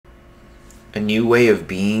a new way of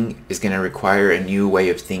being is going to require a new way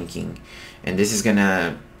of thinking. And this is going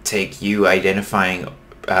to take you identifying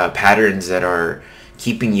patterns that are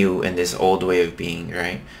keeping you in this old way of being,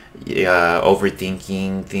 right?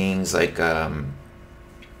 Overthinking things like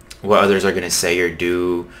what others are going to say or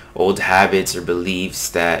do, old habits or beliefs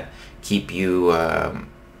that keep you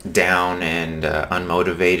down and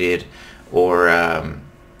unmotivated, or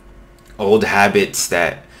old habits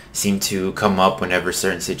that seem to come up whenever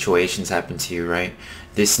certain situations happen to you, right?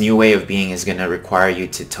 This new way of being is going to require you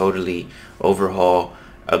to totally overhaul,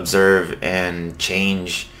 observe, and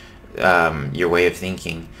change your way of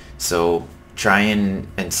thinking. So try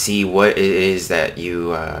and see what it is that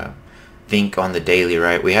you think on the daily,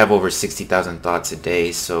 right? We have over 60,000 thoughts a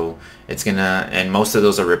day, so it's gonna, and most of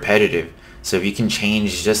those are repetitive. So if you can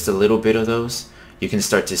change just a little bit of those, you can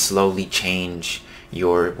start to slowly change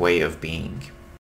your way of being.